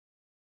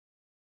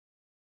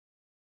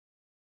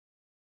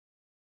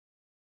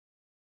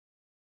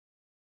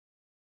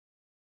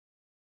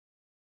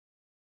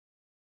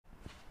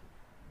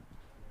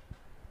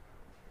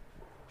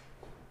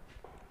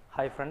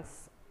Hi friends,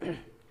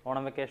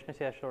 Onam വെക്കേഷന്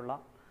ശേഷമുള്ള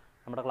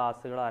നമ്മുടെ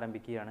ക്ലാസ്സുകൾ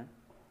ആരംഭിക്കുകയാണ്.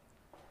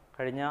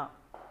 കഴിഞ്ഞ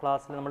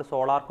ക്ലാസ്സിൽ നമ്മൾ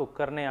സോളാർ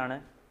കുക്കറിനെയാണ്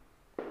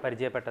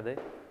പരിചയപ്പെട്ടത്.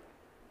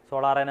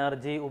 സോളാർ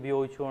എനർജി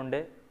ഉപയോഗിച്ചുകൊണ്ട്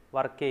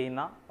വർക്ക്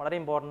ചെയ്യുന്ന വളരെ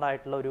ഇമ്പോർട്ടൻ്റ്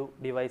ആയിട്ടുള്ള ഒരു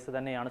ഡിവൈസ്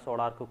തന്നെയാണ്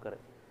സോളാർ കുക്കർ.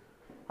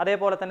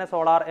 അതേപോലെ തന്നെ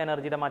സോളാർ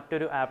എനർജിയുടെ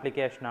മറ്റൊരു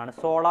ആപ്ലിക്കേഷനാണ്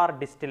സോളാർ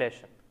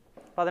ഡിസ്റ്റിലേഷൻ.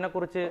 അപ്പോൾ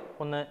അതിനെക്കുറിച്ച്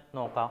ഒന്ന്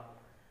നോക്കാം.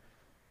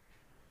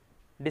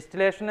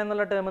 ഡിസ്റ്റിലേഷൻ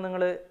എന്നുള്ള ടേം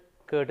നിങ്ങൾ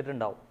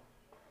കേട്ടിട്ടുണ്ടാവും.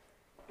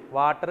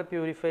 വാട്ടർ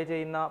പ്യൂരിഫൈ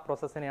ചെയ്യുന്ന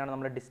പ്രോസസ്സിനെയാണ്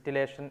നമ്മൾ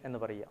ഡിസ്റ്റിലേഷൻ എന്ന്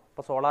പറയുക.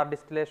 അപ്പോൾ സോളാർ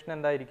ഡിസ്റ്റിലേഷൻ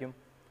എന്തായിരിക്കും?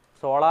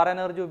 സോളാർ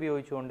എനർജി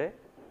ഉപയോഗിച്ചുകൊണ്ട്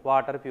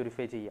വാട്ടർ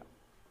പ്യൂരിഫൈ ചെയ്യുക.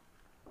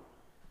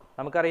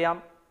 നമുക്കറിയാം,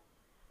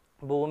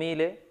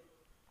 ഭൂമിയിൽ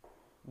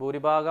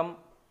ഭൂരിഭാഗം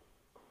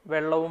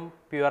വെള്ളവും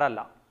പ്യുവറല്ല,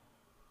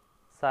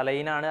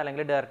 സലൈനാണ്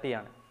അല്ലെങ്കിൽ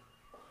ഡേർട്ടിയാണ്.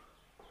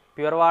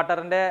 പ്യുവർ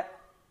വാട്ടറിൻ്റെ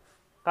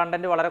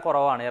കണ്ടൻറ്റ് വളരെ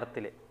കുറവാണ്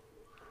എർത്തിൽ.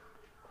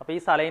 അപ്പോൾ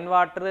ഈ സലൈൻ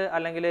വാട്ടർ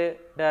അല്ലെങ്കിൽ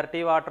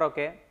ഡേർട്ടി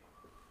വാട്ടറൊക്കെ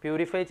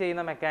പ്യൂരിഫൈ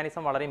ചെയ്യുന്ന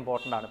മെക്കാനിസം വളരെ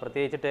ഇമ്പോർട്ടൻ്റ് ആണ്.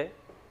 പ്രത്യേകിച്ചിട്ട്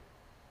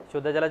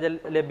ശുദ്ധജല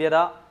ലഭ്യത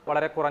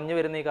വളരെ കുറഞ്ഞു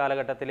വരുന്ന ഈ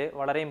കാലഘട്ടത്തിൽ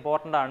വളരെ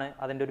ഇമ്പോർട്ടൻ്റ് ആണ്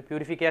അതിൻ്റെ ഒരു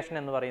പ്യൂരിഫിക്കേഷൻ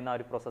എന്ന് പറയുന്ന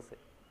ഒരു പ്രോസസ്സ്.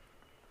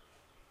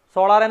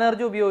 സോളാർ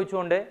എനർജി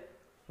ഉപയോഗിച്ചുകൊണ്ട്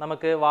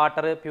നമുക്ക്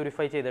വാട്ടർ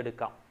പ്യൂരിഫൈ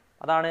ചെയ്തെടുക്കാം.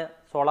 അതാണ്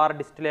സോളാർ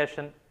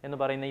ഡിസ്റ്റിലേഷൻ എന്ന്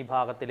പറയുന്ന ഈ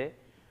ഭാഗത്തിൽ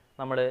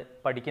നമ്മൾ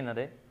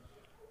പഠിക്കുന്നത്.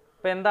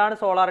 അപ്പോൾ എന്താണ്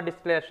solar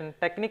distillation?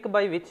 Technique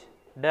by which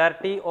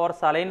dirty or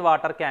saline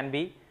water can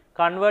be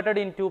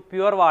converted in to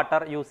pure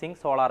water using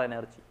solar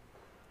energy.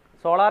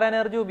 Solar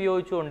energy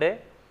ഉപയോഗിച്ചുകൊണ്ട്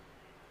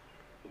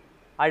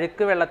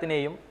അഴുക്ക്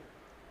വെള്ളത്തിനെയും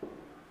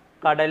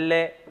കടലിലെ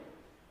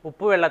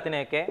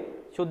ഉപ്പുവെള്ളത്തിനെയൊക്കെ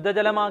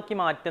ശുദ്ധജലമാക്കി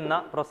മാറ്റുന്ന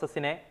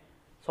പ്രോസസ്സിനെ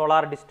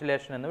സോളാർ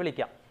ഡിസ്റ്റിലേഷൻ എന്ന്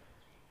വിളിക്കാം.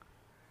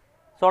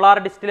 സോളാർ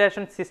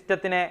ഡിസ്റ്റിലേഷൻ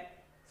സിസ്റ്റത്തിനെ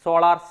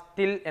സോളാർ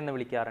സ്റ്റിൽ എന്ന്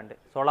വിളിക്കാറുണ്ട്.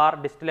 Solar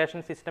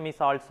distillation system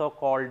is also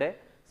called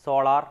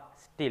solar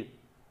still.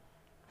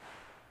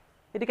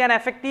 It can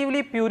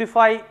effectively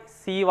purify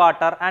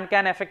seawater and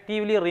can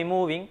effectively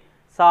removing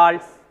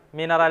salts,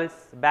 minerals,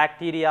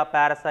 bacteria,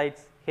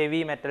 parasites,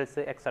 heavy metals,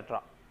 etc.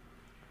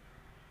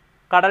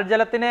 കടൽ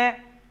ജലത്തിനെ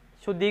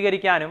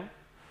ശുദ്ധീകരിക്കാനും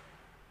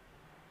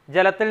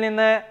ജലത്തിൽ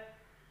നിന്ന്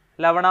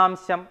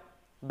ലവണാംശം,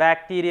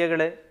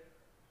 ബാക്ടീരിയകൾ,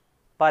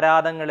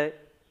 പരാതങ്ങൾ,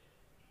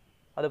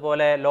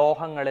 അതുപോലെ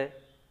ലോഹങ്ങൾ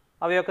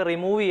അവയൊക്കെ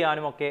റിമൂവ്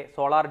ചെയ്യാനുമൊക്കെ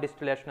സോളാർ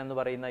ഡിസ്റ്റിലേഷൻ എന്ന്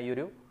പറയുന്ന ഈ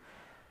ഒരു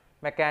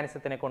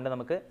മെക്കാനിസത്തിനെ കൊണ്ട്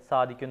നമുക്ക്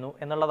സാധിക്കുന്നു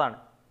എന്നുള്ളതാണ്.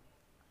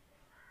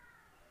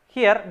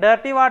 Here,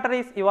 dirty water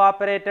is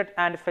evaporated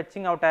and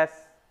fetching out as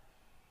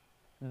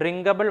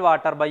drinkable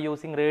water by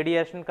using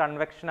radiation,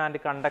 convection and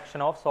conduction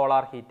of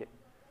solar heat.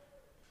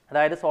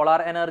 അതായത് സോളാർ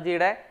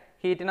എനർജിയുടെ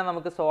ഹീറ്റിനെ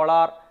നമുക്ക്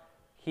സോളാർ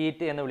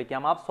ഹീറ്റ് എന്ന്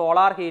വിളിക്കാം. ആ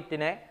സോളാർ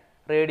ഹീറ്റിനെ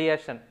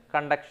റേഡിയേഷൻ,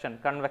 കണ്ടക്ഷൻ,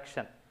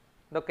 കൺവെക്ഷൻ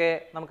ഇതൊക്കെ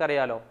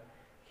നമുക്കറിയാലോ,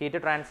 ഹീറ്റ്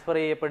ട്രാൻസ്ഫർ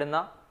ചെയ്യപ്പെടുന്ന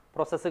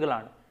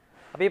പ്രോസസ്സുകളാണ്.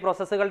 അപ്പോൾ ഈ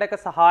പ്രോസസ്സുകളുടെയൊക്കെ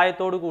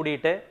സഹായത്തോട്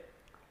കൂടിയിട്ട്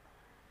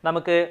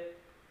നമുക്ക്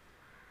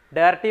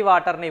ഡയർട്ടി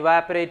വാട്ടറിനെ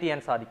ഇവാപ്പറേറ്റ് ചെയ്യാൻ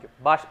സാധിക്കും,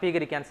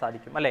 ബാഷ്പീകരിക്കാൻ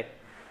സാധിക്കും അല്ലേ.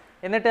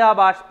 എന്നിട്ട് ആ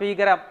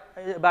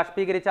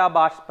ബാഷ്പീകരിച്ച ആ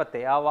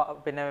ബാഷ്പത്തെ,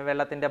 പിന്നെ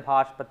വെള്ളത്തിൻ്റെ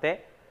ബാഷ്പത്തെ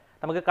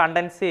നമുക്ക്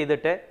കണ്ടൻസ്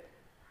ചെയ്തിട്ട്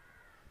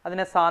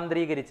അതിനെ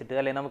സാന്ദ്രീകരിച്ചിട്ട്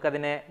അല്ലെ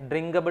നമുക്കതിനെ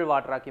ഡ്രിങ്കബിൾ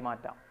വാട്ടറാക്കി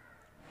മാറ്റാം,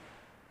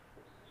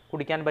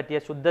 കുടിക്കാൻ പറ്റിയ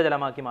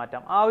ശുദ്ധജലമാക്കി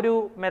മാറ്റാം. ആ ഒരു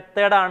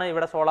മെത്തേഡാണ്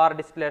ഇവിടെ സോളാർ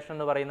ഡിസ്റ്റിലേഷൻ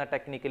എന്ന് പറയുന്ന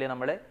ടെക്നിക്കിൽ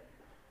നമ്മൾ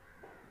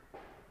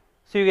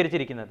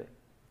സ്വീകരിച്ചിരിക്കുന്നത്.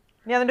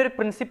 ഇനി അതിൻ്റെ ഒരു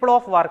പ്രിൻസിപ്പിൾ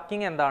ഓഫ്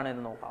വർക്കിംഗ് എന്താണ്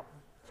എന്ന് നോക്കാം.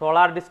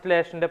 സോളാർ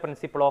ഡിസ്റ്റിലേഷൻ്റെ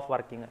പ്രിൻസിപ്പിൾ ഓഫ്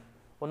വർക്കിംഗ്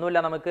ഒന്നുമില്ല,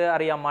 നമുക്ക്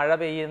അറിയാം മഴ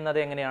പെയ്യുന്നത്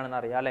എങ്ങനെയാണെന്ന്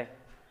അറിയാം അല്ലേ.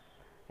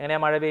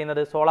 എങ്ങനെയാണ് മഴ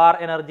പെയ്യുന്നത്? സോളാർ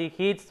എനർജി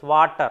ഹീറ്റ്സ്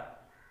വാട്ടർ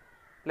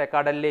അല്ലെ,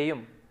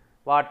 കടലിലെയും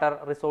വാട്ടർ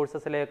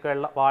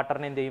റിസോഴ്സസിലേക്കുള്ള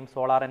വാട്ടറിനെന്തെയും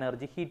സോളാർ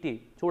എനർജി ഹീറ്റ്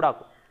ചെയ്യും,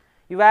 ചൂടാക്കും.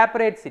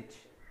 ഇവാപ്പറേറ്റ്സ് ഇറ്റ്,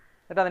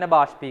 എന്നിട്ട് അതിനെ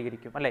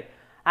ബാഷ്പീകരിക്കും അല്ലേ.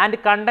 And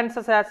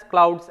condenses as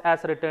clouds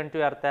as return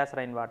to earth as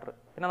rain water.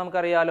 പിന്നെ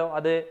നമുക്കറിയാലോ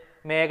അത്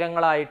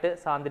മേഘങ്ങളായിട്ട്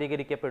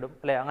സാന്ദ്രീകരിക്കപ്പെടും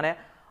അല്ലേ. അങ്ങനെ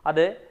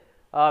അത്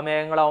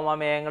മേഘങ്ങളാവും. ആ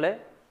മേഘങ്ങൾ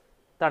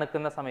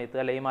തണുക്കുന്ന സമയത്ത്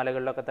അല്ലെ ഈ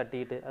മലകളിലൊക്കെ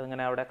തട്ടിയിട്ട്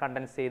അതിങ്ങനെ അവിടെ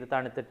കണ്ടൻസ് ചെയ്ത്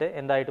തണുത്തിട്ട്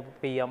എന്തായിട്ട്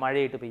പെയ്യാം,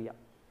 മഴയായിട്ട് പെയ്യാം.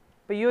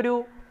 അപ്പോൾ ഈ ഒരു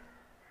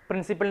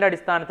പ്രിൻസിപ്പിളിൻ്റെ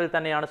അടിസ്ഥാനത്തിൽ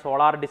തന്നെയാണ്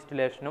സോളാർ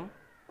ഡിസ്റ്റിലേഷനും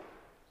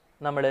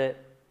നമ്മൾ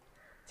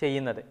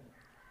ചെയ്യുന്നത്.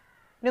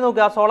 ഇനി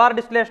നോക്കുക, സോളാർ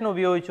ഡിസ്റ്റിലേഷൻ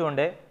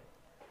ഉപയോഗിച്ചുകൊണ്ട്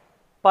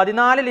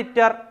 14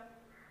 ലിറ്റർ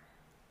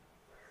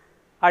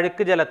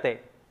അഴുക്ക് ജലത്തെ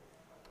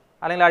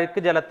അല്ലെങ്കിൽ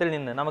അഴുക്ക് ജലത്തിൽ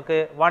നിന്ന് നമുക്ക്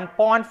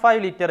 1.5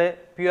 ലിറ്റർ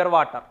പ്യുവർ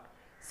വാട്ടർ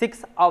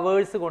 6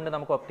 hours കൊണ്ട്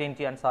നമുക്ക് ഒബ്റ്റെയിൻ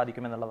ചെയ്യാൻ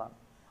സാധിക്കുമെന്നുള്ളതാണ്.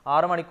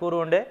 6 മണിക്കൂർ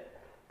കൊണ്ട്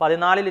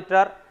 14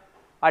 ലിറ്റർ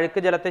അഴുക്ക്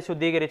ജലത്തെ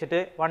ശുദ്ധീകരിച്ചിട്ട്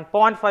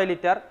 1.5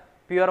 ലിറ്റർ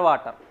പ്യുവർ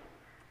വാട്ടർ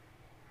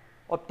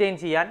ഒബ്റ്റെയിൻ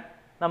ചെയ്യാൻ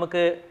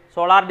നമുക്ക്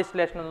സോളാർ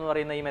ഡിസ്റ്റിലേഷൻ എന്ന്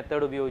പറയുന്ന ഈ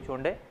മെത്തേഡ്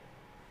ഉപയോഗിച്ചുകൊണ്ട്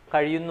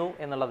കഴിയുന്നു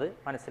എന്നുള്ളത്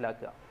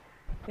മനസ്സിലാക്കുക.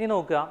 ഇനി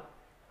നോക്കുക,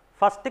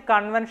 first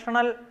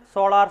conventional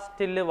solar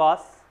still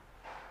was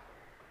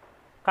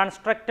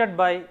constructed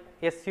by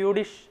A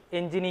Swedish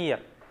engineer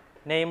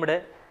named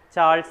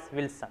Charles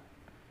Wilson.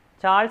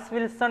 Charles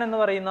Wilson എന്ന്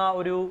പറയുന്ന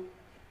ഒരു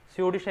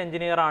സ്വീഡിഷ്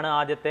എഞ്ചിനീയറാണ്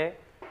ആദ്യത്തെ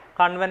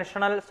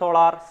കൺവെൻഷണൽ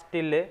സോളാർ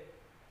സ്റ്റില്ല്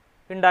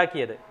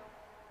ഉണ്ടാക്കിയത്.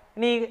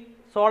 ഇനി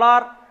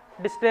സോളാർ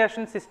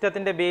ഡിസ്റ്റിലേഷൻ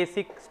സിസ്റ്റത്തിൻ്റെ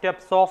ബേസിക്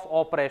സ്റ്റെപ്സ് ഓഫ്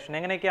ഓപ്പറേഷൻ,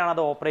 എങ്ങനെയൊക്കെയാണ്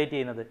അത് ഓപ്പറേറ്റ്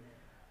ചെയ്യുന്നത്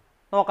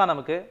നോക്കാം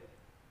നമുക്ക്.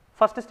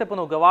 ഫസ്റ്റ് സ്റ്റെപ്പ്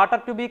നോക്കുക, water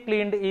to be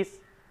cleaned is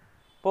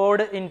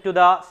poured into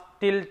the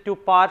still to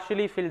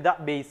partially fill the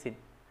basin.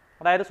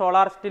 അതായത്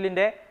സോളാർ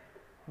സ്റ്റില്ലിൻ്റെ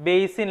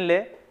ബേസിനിൽ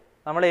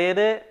നമ്മൾ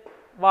ഏത്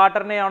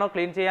വാട്ടറിനെയാണോ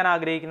ക്ലീൻ ചെയ്യാൻ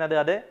ആഗ്രഹിക്കുന്നത്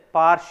അത്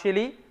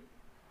പാർഷ്യലി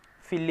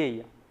ഫില്ല്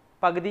ചെയ്യുക,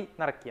 പകുതി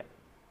നിറയ്ക്കുക,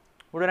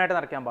 മുഴുവനായിട്ട്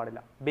നിറയ്ക്കാൻ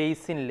പാടില്ല,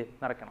 ബേസിനിൽ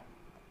നിറയ്ക്കണം.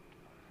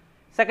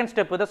 Second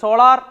step, the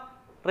solar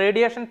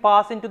radiation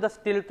pass in to the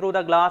still through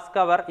the glass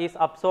cover is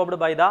absorbed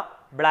by the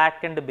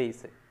ബ്ലാക്കൻഡ്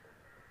base.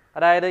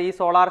 അതായത് ഈ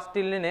സോളാർ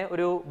സ്റ്റില്ലിന്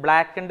ഒരു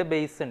ബ്ലാക്കൻഡ്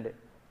ബേസ് ഉണ്ട്,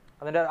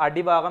 അതിൻ്റെ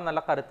അടിഭാഗം നല്ല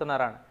കറുത്ത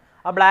നിറാണ്.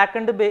 ആ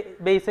ബ്ലാക്കൻഡ്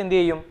ബേസ് എന്ത്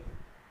ചെയ്യും,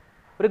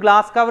 ഒരു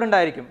ഗ്ലാസ് കവർ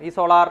ഉണ്ടായിരിക്കും ഈ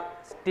സോളാർ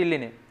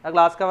സ്റ്റില്ലിന്. ആ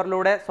ഗ്ലാസ്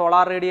കവറിലൂടെ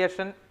സോളാർ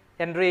റേഡിയേഷൻ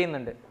എൻ്റർ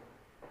ചെയ്യുന്നുണ്ട്.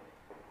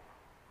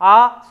 ആ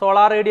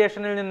സോളാർ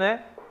റേഡിയേഷനിൽ നിന്ന്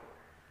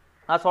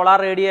ആ സോളാർ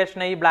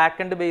റേഡിയേഷനെ ഈ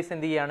ബ്ലാക്കൻഡ് ബേസ്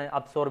എന്ത് ചെയ്യാണ്,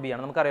 അബ്സോർബ്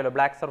ചെയ്യാണ്. നമുക്കറിയാലോ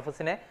ബ്ലാക്ക്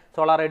സർഫസിനെ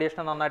സോളാർ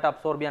റേഡിയേഷനെ നന്നായിട്ട്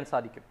അബ്സോർബ് ചെയ്യാൻ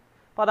സാധിക്കും.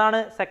 അപ്പോൾ അതാണ്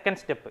സെക്കൻഡ്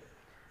സ്റ്റെപ്പ്.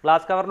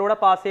 ഗ്ലാസ് കവറിലൂടെ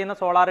പാസ് ചെയ്യുന്ന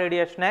സോളാർ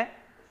റേഡിയേഷനെ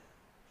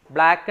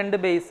ബ്ലാക്കൻഡ്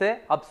ബേസ്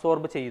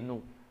അബ്സോർബ് ചെയ്യുന്നു.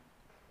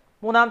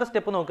 മൂന്നാമത്തെ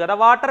സ്റ്റെപ്പ് നോക്കുക, the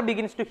water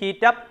begins to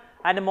heat up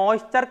and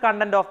moisture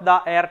content of the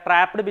air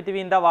trapped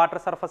between the water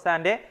surface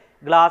and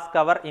glass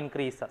cover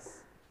increases.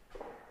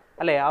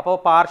 അല്ലേ, അപ്പോൾ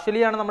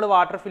പാർഷ്യലി ആണ് നമ്മൾ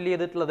വാട്ടർ ഫില്ല്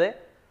ചെയ്തിട്ടുള്ളത്.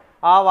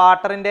 ആ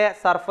വാട്ടറിൻ്റെ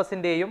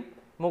സർഫസിൻ്റെയും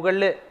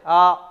മുകളിൽ ആ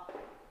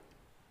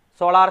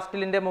സോളാർ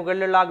സ്റ്റില്ലിൻ്റെ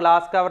മുകളിലുള്ള ആ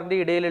ഗ്ലാസ് കവറിൻ്റെ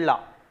ഇടയിലുള്ള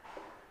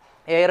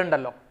എയർ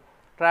ഉണ്ടല്ലോ,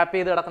 ട്രാപ്പ്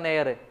ചെയ്ത് കിടക്കുന്ന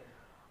എയർ,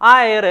 ആ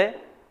എയർ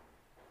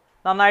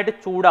നന്നായിട്ട്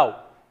ചൂടാവും.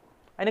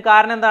 അതിന്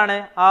കാരണം എന്താണ്,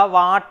 ആ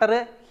വാട്ടർ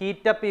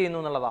ഹീറ്റപ്പ് ചെയ്യുന്നു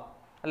എന്നുള്ളതാണ്.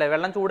 അല്ലേ,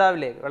 വെള്ളം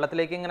ചൂടാവില്ലേ,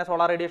 വെള്ളത്തിലേക്ക് ഇങ്ങനെ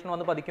സോളാർ റേഡിയേഷൻ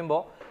വന്ന്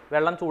പതിക്കുമ്പോൾ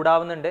വെള്ളം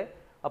ചൂടാവുന്നുണ്ട്.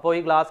 അപ്പോൾ ഈ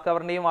ഗ്ലാസ്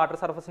കവറിൻ്റെയും വാട്ടർ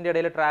സർഫസിൻ്റെ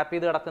ഇടയിൽ ട്രാപ്പ്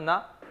ചെയ്ത് കിടക്കുന്ന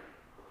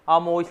ആ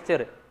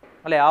മോയ്സ്ചർ,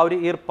 അല്ലേ, ആ ഒരു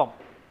ഈർപ്പം,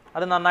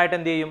 അത് നന്നായിട്ട്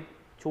എന്ത് ചെയ്യും,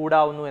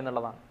 ചൂടാവുന്നു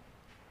എന്നുള്ളതാണ്.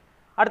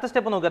 അടുത്ത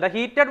സ്റ്റെപ്പ് നോക്കുക, the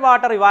heated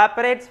water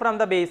ഇവാപ്പറേറ്റ്സ് from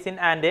the basin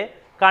and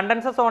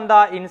condenses on the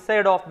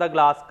inside of the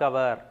glass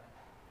cover.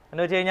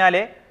 എന്ന് വെച്ച് കഴിഞ്ഞാൽ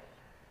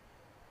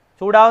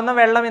ചൂടാവുന്ന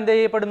വെള്ളം എന്ത്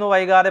ചെയ്യപ്പെടുന്നു,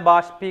 വൈകാതെ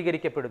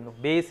ബാഷ്പീകരിക്കപ്പെടുന്നു,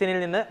 ബേസിനിൽ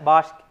നിന്ന്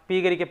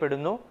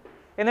ബാഷ്പീകരിക്കപ്പെടുന്നു.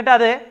 എന്നിട്ട്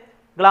അത്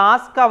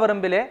ഗ്ലാസ്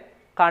കവറിൽ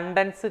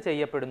കണ്ടൻസ്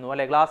ചെയ്യപ്പെടുന്നു,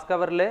 അല്ലെ, ഗ്ലാസ്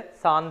കവറിൽ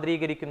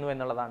സാന്ദ്രീകരിക്കുന്നു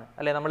എന്നുള്ളതാണ്.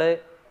 അല്ലെ, നമ്മൾ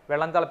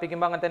വെള്ളം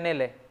തിളപ്പിക്കുമ്പോൾ അങ്ങനെ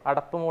തന്നെയല്ലേ,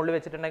 അടപ്പ് മുകളിൽ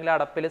വെച്ചിട്ടുണ്ടെങ്കിൽ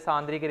അടപ്പിൽ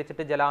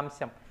സാന്ദ്രീകരിച്ചിട്ട്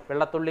ജലാംശം,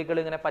 വെള്ളത്തുള്ളികൾ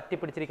ഇങ്ങനെ പറ്റി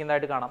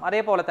പിടിച്ചിരിക്കുന്നതായിട്ട് കാണാം.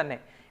 അതേപോലെ തന്നെ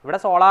ഇവിടെ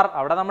സോളാർ,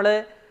 അവിടെ നമ്മൾ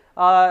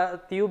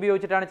തീ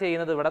ഉപയോഗിച്ചിട്ടാണ്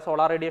ചെയ്യുന്നത്, ഇവിടെ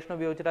സോളാർ റേഡിയേഷൻ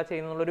ഉപയോഗിച്ചിട്ടാണ്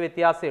ചെയ്യുന്നതിനുള്ളൊരു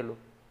വ്യത്യാസമേ ഉള്ളൂ.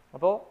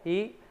 അപ്പോൾ ഈ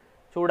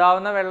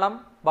ചൂടാവുന്ന വെള്ളം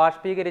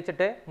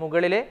ബാഷ്പീകരിച്ചിട്ട്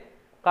മുകളിൽ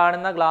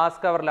കാണുന്ന ഗ്ലാസ്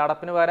കവറിൽ,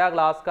 അടപ്പിന് വരെ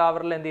ഗ്ലാസ്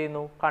കവറിൽ എന്ത്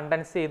ചെയ്യുന്നു,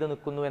 കണ്ടൻസ് ചെയ്ത്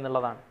നിൽക്കുന്നു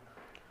എന്നുള്ളതാണ്.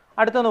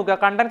 അടുത്ത നോക്കുക,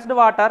 condensed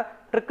water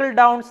trickle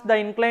downs the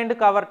inclined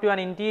cover to an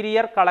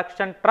interior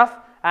collection trough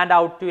and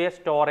out to A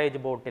storage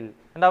ബോട്ടിൽ.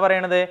 എന്താ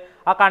പറയണത്,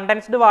 ആ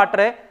കണ്ടൻസ്ഡ്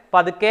വാട്ടർ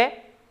പതുക്കെ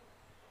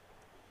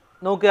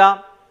നോക്കുക,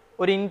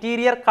 ഒരു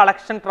ഇന്റീരിയർ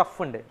കളക്ഷൻ ട്രഫ്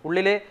ഉണ്ട്,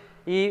 ഉള്ളിൽ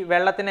ഈ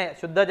വെള്ളത്തിനെ,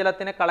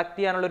 ശുദ്ധജലത്തിനെ കളക്ട്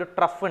ചെയ്യാനുള്ളൊരു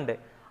ട്രഫ് ഉണ്ട്,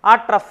 ആ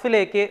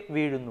ട്രഫിലേക്ക്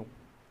വീഴുന്നു.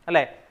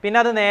 അല്ലേ, പിന്നെ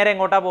അത് നേരെ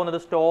എങ്ങോട്ടാണ് പോകുന്നത്,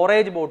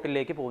 സ്റ്റോറേജ്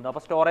ബോട്ടിലേക്ക് പോകുന്നു.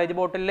 അപ്പോൾ സ്റ്റോറേജ്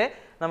ബോട്ടിലിൽ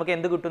നമുക്ക്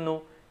എന്ത് കിട്ടുന്നു,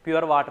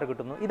 പ്യുവർ വാട്ടർ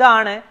കിട്ടുന്നു.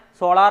 ഇതാണ്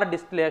സോളാർ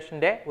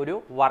ഡിസ്റ്റിലേഷൻ്റെ ഒരു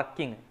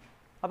വർക്കിംഗ്.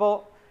 അപ്പോൾ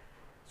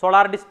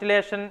സോളാർ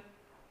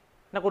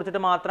ഡിസ്റ്റിലേഷനെ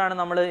കുറിച്ചിട്ട് മാത്രമാണ്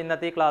നമ്മൾ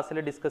ഇന്നത്തെ ഈ ക്ലാസ്സിൽ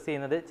ഡിസ്കസ്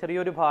ചെയ്യുന്നത്,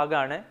 ചെറിയൊരു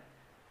ഭാഗമാണ്.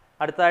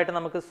 അടുത്തതായിട്ട്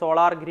നമുക്ക്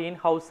സോളാർ ഗ്രീൻ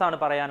ഹൗസ് ആണ്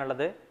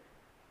പറയാനുള്ളത്.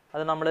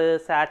 അത് നമ്മൾ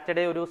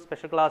സാറ്റർഡേ ഒരു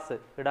സ്പെഷ്യൽ ക്ലാസ്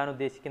ഇടാൻ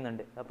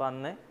ഉദ്ദേശിക്കുന്നുണ്ട്. അപ്പോൾ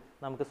അന്ന്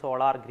നമുക്ക്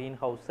സോളാർ ഗ്രീൻ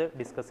ഹൗസ്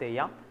ഡിസ്കസ്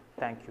ചെയ്യാം.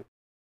 Thank you.